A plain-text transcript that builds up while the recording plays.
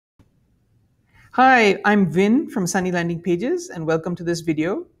Hi, I'm Vin from Sunny Landing Pages, and welcome to this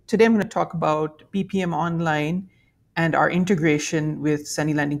video. Today I'm going to talk about BPM Online and our integration with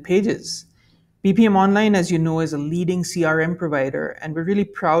Sunny Landing Pages. BPM Online, as you know, is a leading CRM provider, and we're really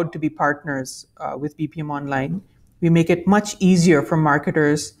proud to be partners with BPM Online. We make it much easier for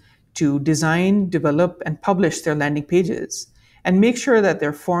marketers to design, develop, and publish their landing pages, and make sure that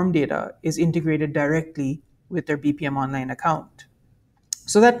their form data is integrated directly with their BPM Online account.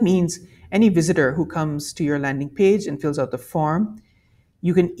 So that means any visitor who comes to your landing page and fills out the form,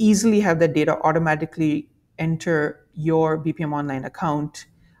 you can easily have that data automatically enter your BPM Online account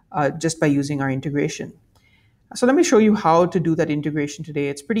just by using our integration. So let me show you how to do that integration today.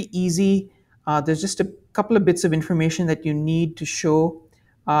 It's pretty easy. There's just a couple of bits of information that you need to show.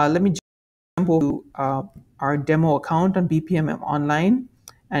 Let me jump over to our demo account on BPM Online.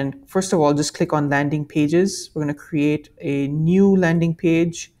 And first of all, just click on landing pages. We're going to create a new landing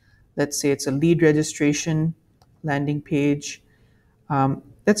page. Let's say it's a lead registration landing page.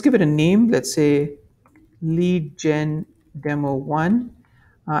 Let's give it a name. Let's say lead gen demo 1.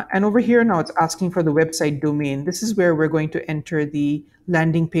 And over here now it's asking for the website domain. This is where we're going to enter the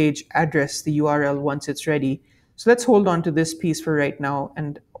landing page address, the URL, once it's ready. So let's hold on to this piece for right now.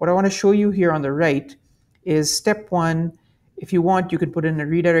 And what I want to show you here on the right is step 1. If you want, you could put in a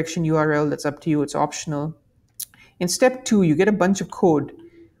redirection URL. That's up to you. It's optional. In step 2, you get a bunch of code.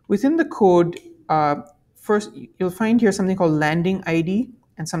 Within the code, first you'll find here something called landing ID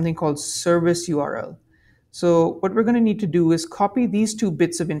and something called service URL. So what we're going to need to do is copy these two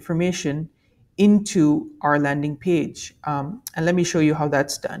bits of information into our landing page. And let me show you how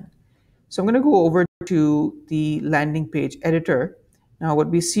that's done. So I'm going to go over to the landing page editor. Now what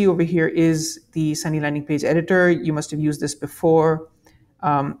we see over here is the Sunny landing page editor. You must have used this before.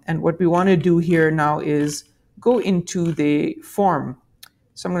 And what we want to do here now is go into the form.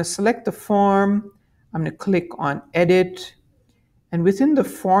 So I'm going to select the form. I'm going to click on edit. And within the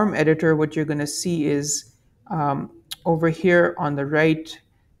form editor, what you're going to see is over here on the right,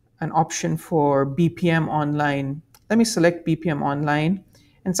 an option for BPM Online. Let me select BPM Online.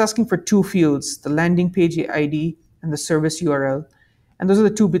 And it's asking for two fields, the landing page ID and the service URL. And those are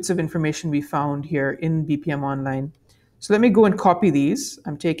the two bits of information we found here in BPM Online. So let me go and copy these.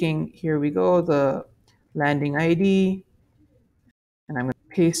 I'm taking, here we go, the landing ID, and I'm going to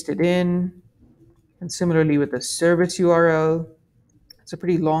paste it in. And similarly with the service URL, it's a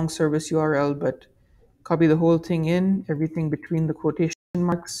pretty long service URL, but copy the whole thing in, everything between the quotation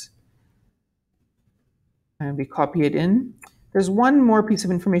marks, and we copy it in. There's one more piece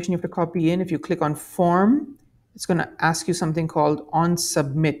of information you have to copy in. If you click on form, it's going to ask you something called on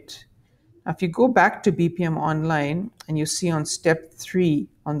submit. Now, if you go back to BPM Online and you see on step 3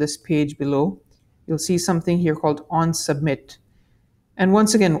 on this page below, you'll see something here called on submit. And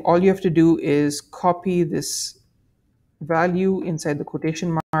once again, all you have to do is copy this value inside the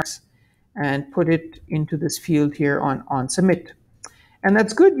quotation marks and put it into this field here on submit. And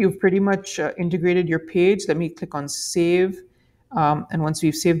that's good. You've pretty much integrated your page. Let me click on save. And once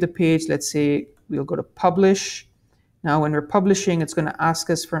we've saved the page, let's say we'll go to publish. Now, when we're publishing, it's going to ask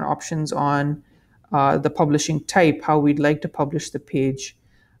us for options on the publishing type, how we'd like to publish the page.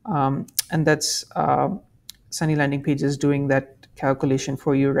 And that's Sunny Landing Pages doing that calculation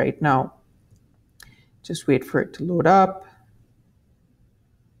for you right now. Just wait for it to load up.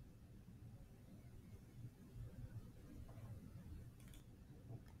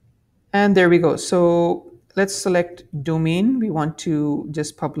 And there we go. So let's select domain. We want to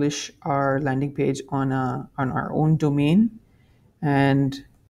just publish our landing page on our own domain. And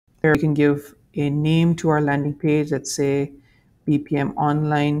there we can give a name to our landing page. Let's say BPM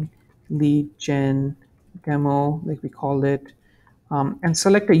Online Lead Gen Demo, like we called it, and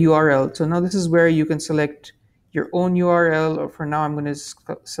select a URL. So now this is where you can select your own URL, or for now I'm going to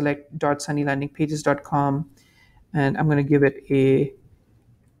select .sunnylandingpages.com, and I'm going to give it a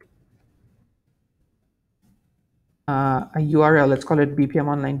URL. Let's call it BPM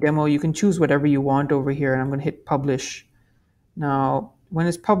Online Demo. You can choose whatever you want over here, and I'm going to hit publish. Now, when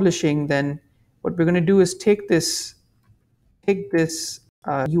it's publishing, then what we're going to do is take this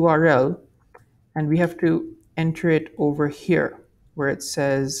URL, and we have to enter it over here where it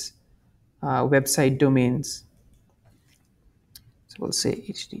says website domains. So we'll say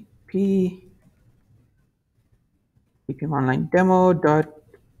HTTP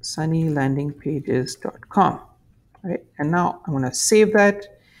bpmonlinedemo.sunnylandingpages.com. Right, and now I'm going to save that.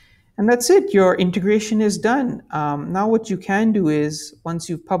 And that's it. Your integration is done. Now what you can do is, once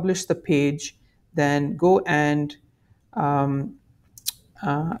you've published the page, then go and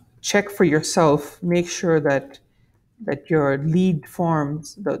check for yourself, make sure that your lead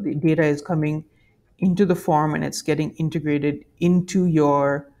forms, the data is coming into the form and it's getting integrated into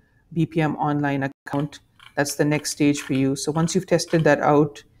your BPM Online account, that's the next stage for you. So once you've tested that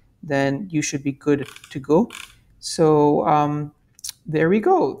out, then you should be good to go. So there we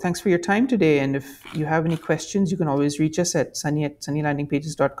go. Thanks for your time today. And if you have any questions, you can always reach us at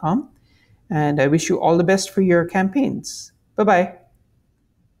sunny@sunnylandingpages.com. And I wish you all the best for your campaigns. Bye bye.